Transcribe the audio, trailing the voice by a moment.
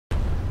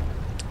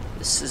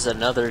This is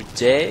another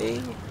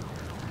day.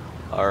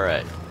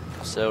 Alright,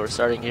 so we're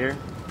starting here.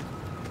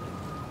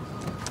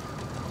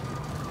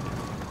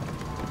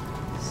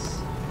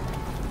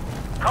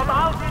 Come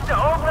out in the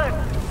open!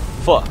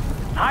 Fuck.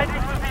 Hiding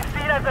will be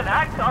seen as an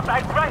act of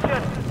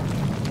aggression.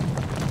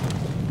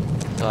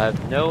 So I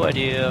have no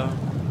idea.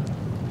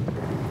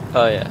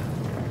 Oh yeah.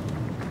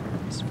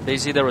 So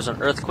basically there was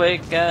an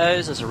earthquake,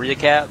 guys, as a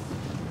recap.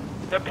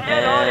 The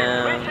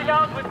PLR is reaching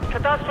out with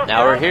catastrophe.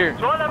 Now we're here.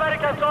 To all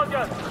American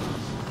soldiers.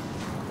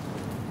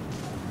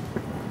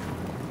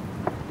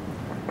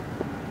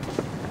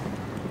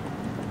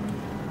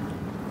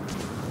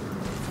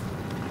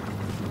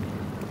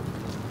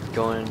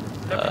 Going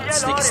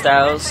sneaky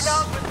styles.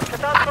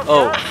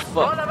 Oh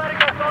fuck.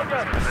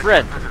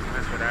 Fred.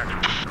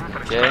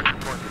 Okay.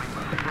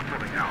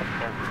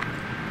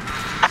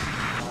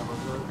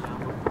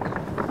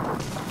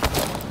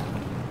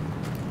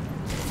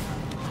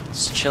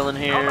 Just chilling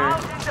here.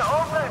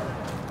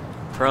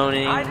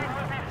 Proning.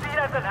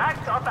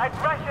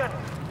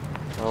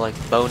 Or like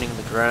boning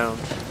the ground.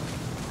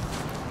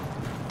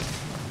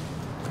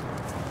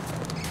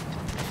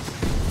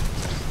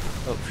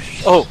 Oh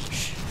sh. Oh.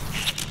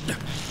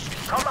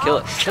 Kill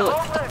it, kill it,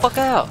 get the fuck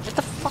out, get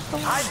the fuck out.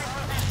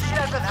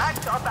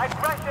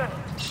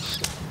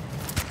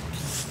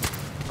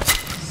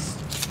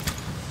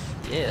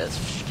 Yeah, that's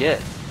what you get.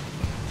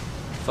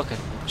 Fucking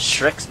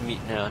Shrek's meat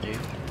now, dude.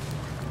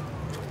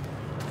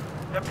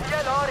 The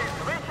PLR is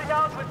reaching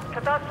out with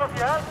catastrophe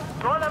help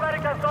to all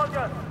American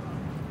soldiers.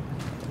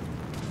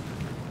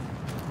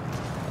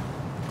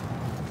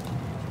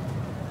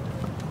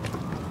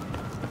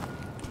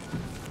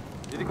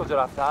 دیدی کجا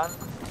رفتن؟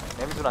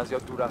 نمیتونن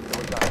زیاد دور رفته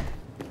باشن.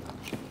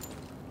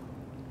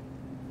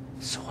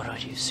 So what do I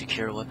use?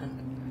 Secure weapon?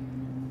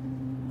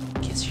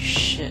 Gives you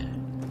shit.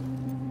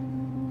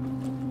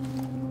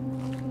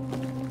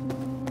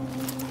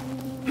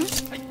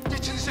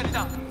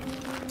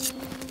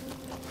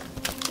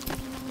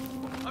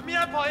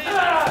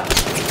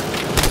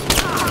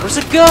 Where's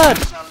the gun?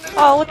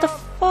 Oh, what the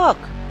fuck?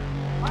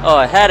 Oh,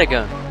 I had a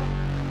gun.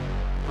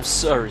 I'm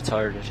so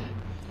retarded.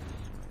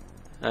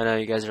 I know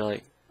you guys are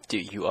like,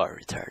 dude, you are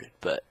retarded,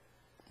 but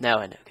now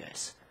I know,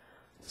 guys.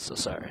 So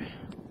sorry.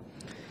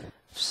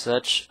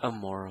 Such a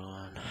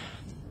moron.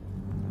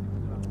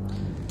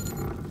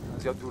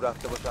 زیاد دور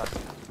رفته باشن.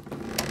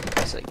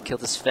 It's like, kill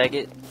this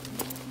faggot.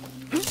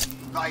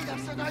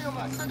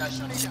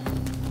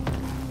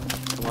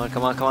 Come on,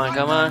 come on, come on,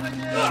 come on.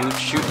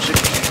 Shoot, shoot,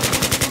 shoot.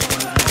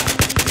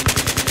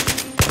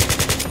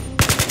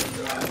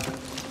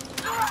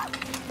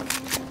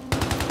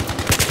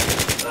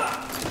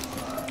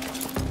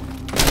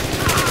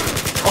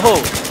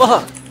 Oh,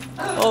 fuck.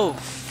 Oh,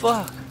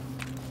 fuck.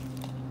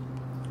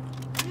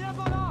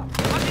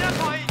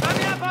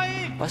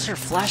 Why is there a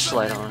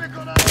flashlight on?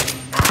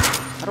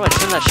 How do I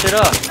turn that shit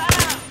off?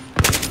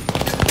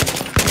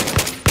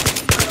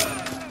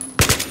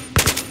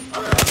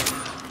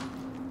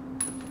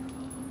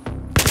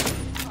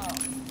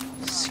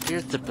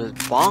 Scared the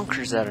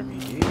bonkers out of me,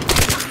 dude.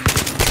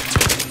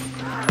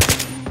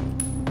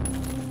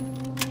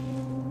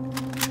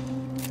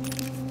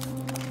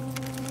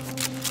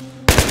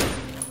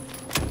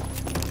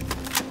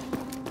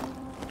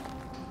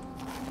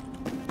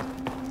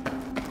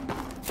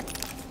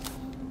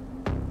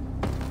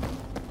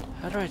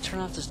 How do I turn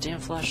off this damn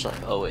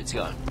flashlight? Oh wait, it's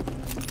gone.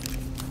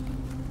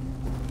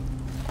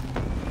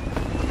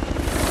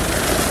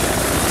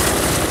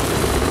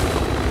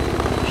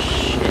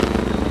 Shit.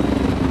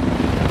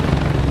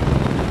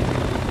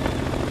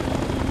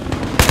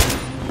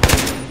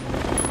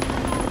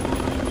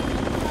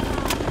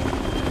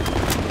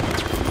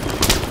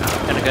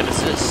 What kind of gun is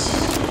this?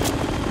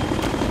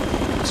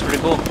 Looks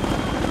pretty cool.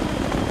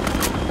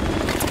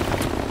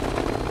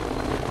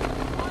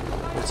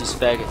 Where's these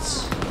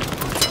faggots?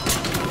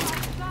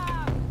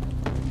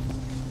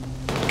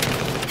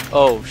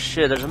 Oh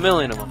shit, there's a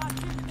million of them.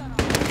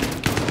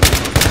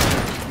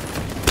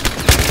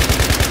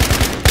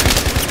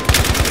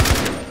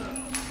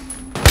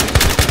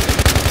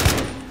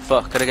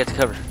 Fuck, gotta get to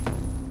cover.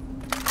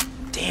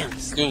 Damn,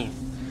 this game.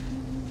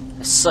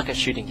 I suck at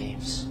shooting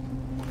games.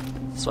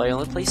 That's why I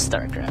only play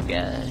StarCraft,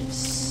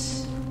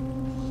 guys.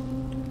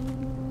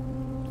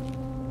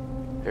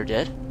 They're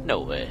dead?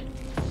 No way.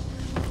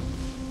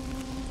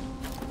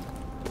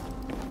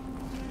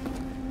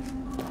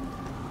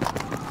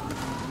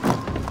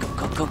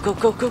 Go, go,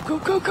 go, go, go,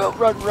 go, go,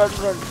 run, run,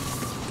 run.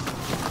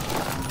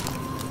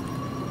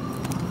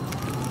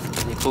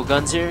 Any cool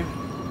guns here?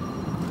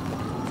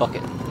 Fuck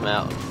it, I'm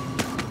out.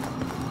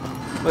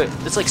 Wait,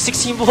 it's like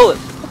 16 bullets.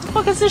 What the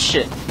fuck is this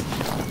shit?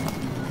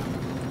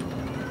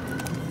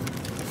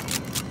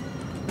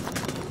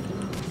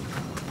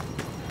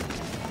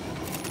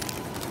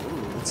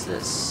 Ooh, what's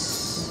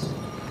this?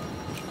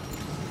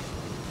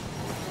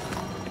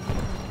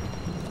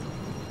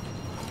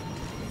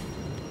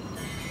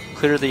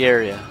 Clear the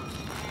area.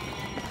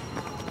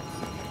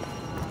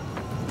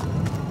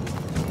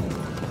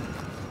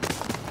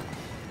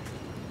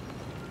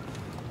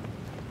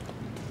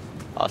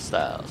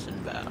 Hostiles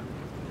inbound.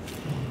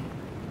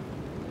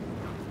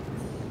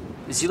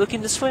 Is he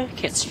looking this way? I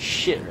can't see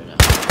shit right now.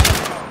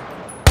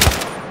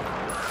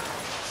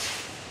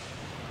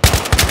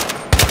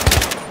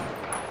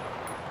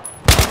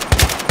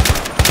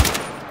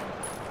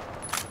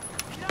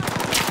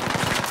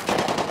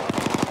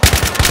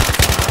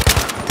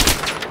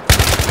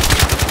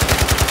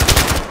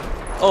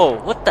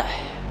 Oh, what the?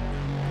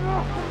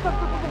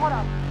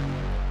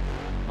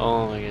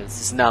 Oh my goodness,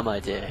 this is not my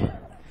day.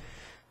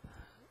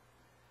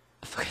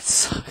 I fucking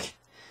suck.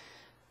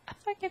 I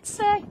fucking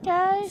suck,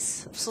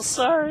 guys. I'm so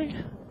sorry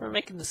for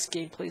making this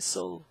gameplay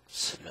so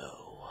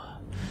slow.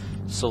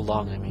 So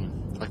long, I mean.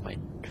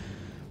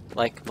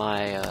 Like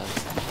my,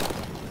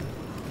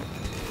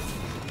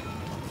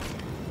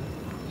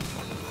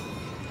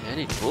 I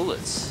need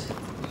bullets.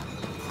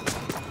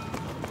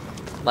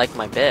 Like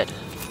my bed.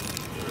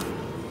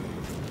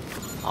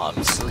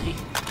 Obviously.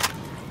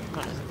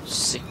 What are those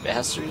sick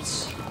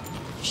bastards?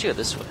 You should go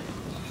this way.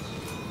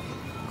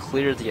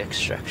 Clear the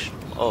extraction.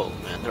 Oh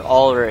man, they're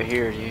all right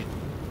here, dude.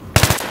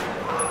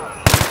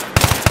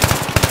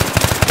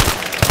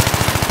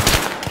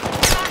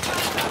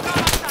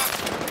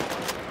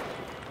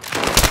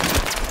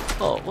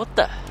 Oh, what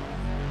the?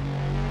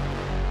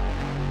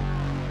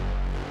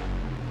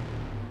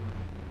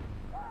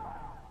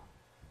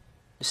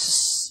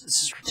 This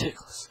is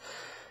ridiculous.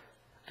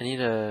 I need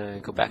to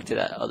go back to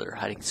that other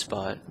hiding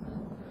spot.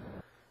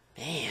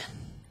 Man,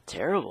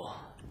 terrible.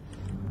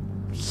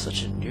 I'm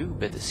such a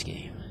noob at this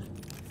game.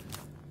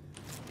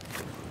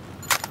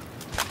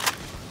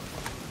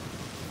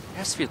 There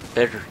has to be a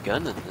better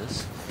gun than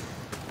this.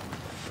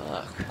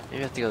 Fuck.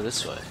 Maybe I have to go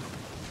this way.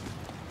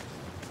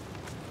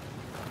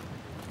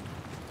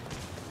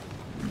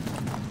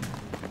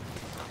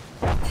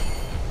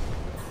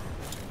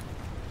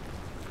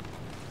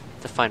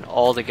 To find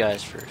all the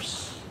guys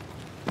first.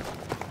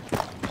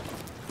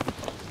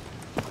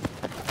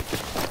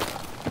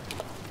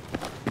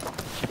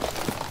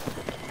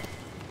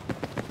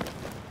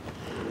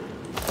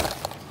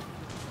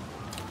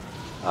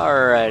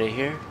 Alrighty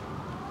here.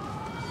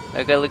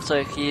 That guy looks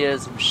like he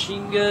has a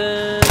machine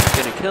gun.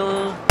 Gonna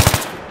kill him.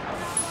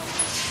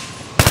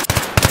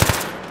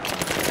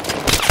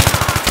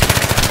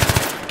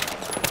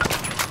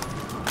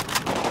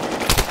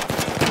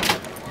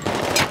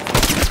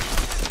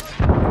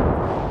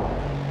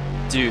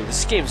 Dude,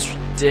 this game's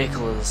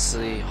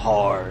ridiculously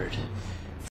hard.